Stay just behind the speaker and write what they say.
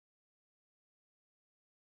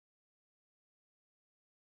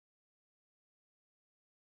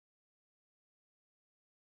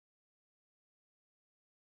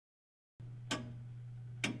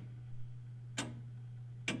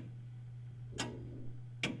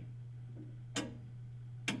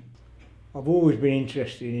I've always been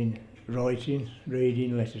interested in writing,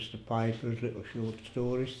 reading letters to papers, little short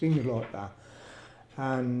stories, things like that.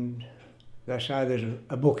 And they say there's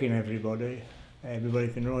a book in everybody. Everybody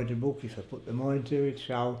can write a book if they put their mind to it.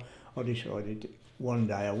 So I decided one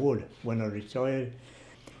day I would, when I retired.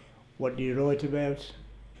 What do you write about?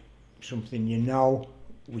 Something you know,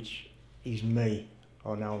 which is me.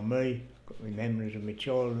 I know me, got my memories of my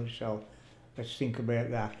childhood, so let's think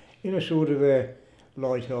about that in a sort of a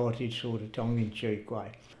light-hearted, sort of tongue-in-cheek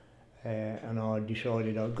way. And I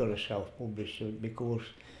decided I've got to self-publish it because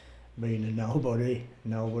being a nobody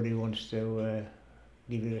wants to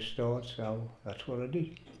give it a start, so that's what I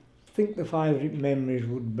did. I think the favourite memories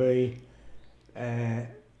would be the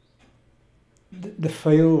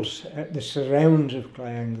fields, the surrounds of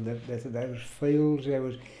Clayhanger, those fields,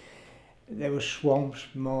 there was swamps,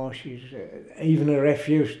 marshes, even a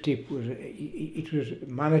refuse tip it was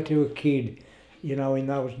manner to a kid. You know, in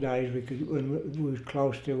those days when we were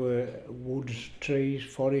close to woods, trees,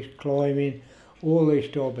 forest, climbing, all these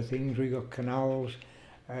type of things. We got canals,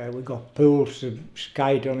 we got pools to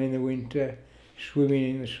skate on in the winter,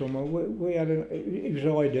 swimming in the summer. It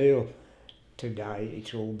was ideal. Today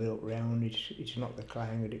it's all built round. It's not the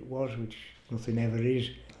Clayhanger it was, which nothing ever is.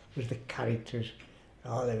 It was the characters.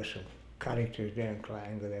 Oh, there were some characters down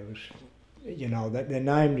Clayhanger. There was, you know, they're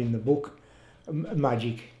named in the book.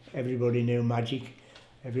 Magic. Everybody knew Magic.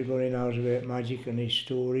 Everybody knows about Magic and his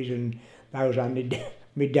stories, and those handed.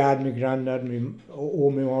 My dad, my granddad,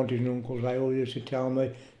 all my aunties and uncles, they all used to tell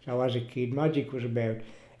me. So as a kid, Magic was about,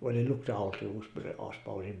 well, he looked old to us, but I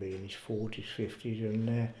suppose he'd be in his 40s, 50s,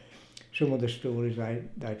 and some of the stories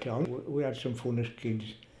they told. We had some fun as kids,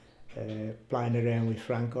 playing around with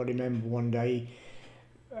Frank. I remember one day,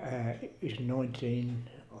 it was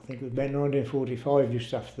I think it was about 1945,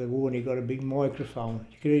 just after the war, and he got a big microphone.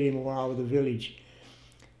 You could hear him all over the village.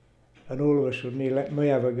 And all of a sudden he let me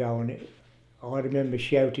have a go, and I remember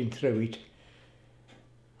shouting through it,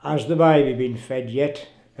 "Has the baby been fed yet?"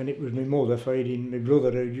 And it was my mother feeding my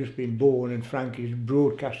brother who'd just been born, and Frankie's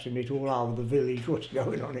broadcasting it all over the village, what's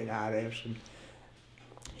going on in our house. And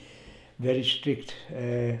very strict.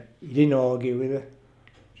 He didn't argue with her,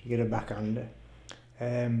 she get a backhander.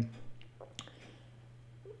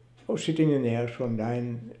 I was sitting in the house one day,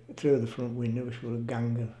 and through the front window we saw a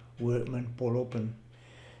gang of workmen pull up and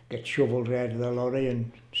get shovels out of the lorry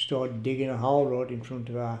and start digging a hole right in front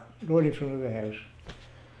of the house.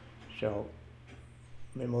 So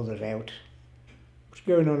my mother's out. "What's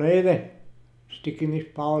going on here then? Sticking this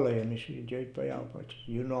pole here?" And I said, "GP,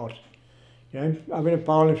 you're not. You ain't having a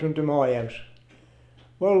pole in front of my house."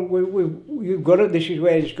 "Well, you've got it, this is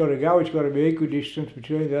where it's got to go, it's got to be equal distance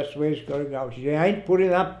between, that's where it's got to go." She said, "I ain't putting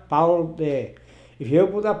that pole there. If you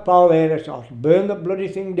put that pole there, I'll burn the bloody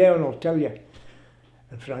thing down, I'll tell you."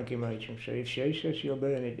 And Frankie Meacham said, "If she says she'll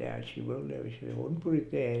burn it down, she will do." He said, "I wouldn't put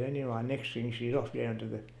it there." Anyway, next thing she's off down to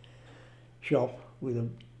the shop with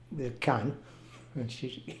the can, and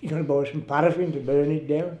she's going to buy some paraffin to burn it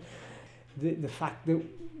down. The fact that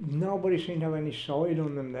nobody seemed to have any side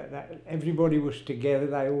on them, that everybody was together,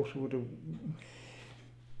 they all sort of...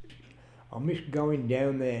 I miss going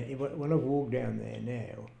down there. When I've walked down there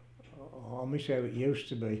now, I miss how it used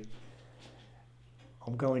to be.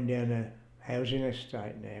 I'm going down a housing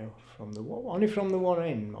estate now, only from the one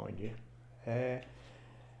end, mind you.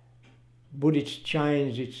 But it's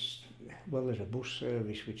changed, well, there's a bus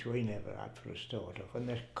service which we never had for a start off, and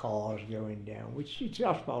there's cars going down, which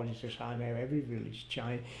I suppose it's the same how every village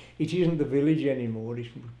changed. It isn't the village anymore, it's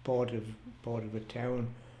part of a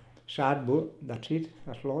town. Sad, but that's it,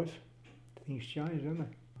 that's life. Things change, don't they?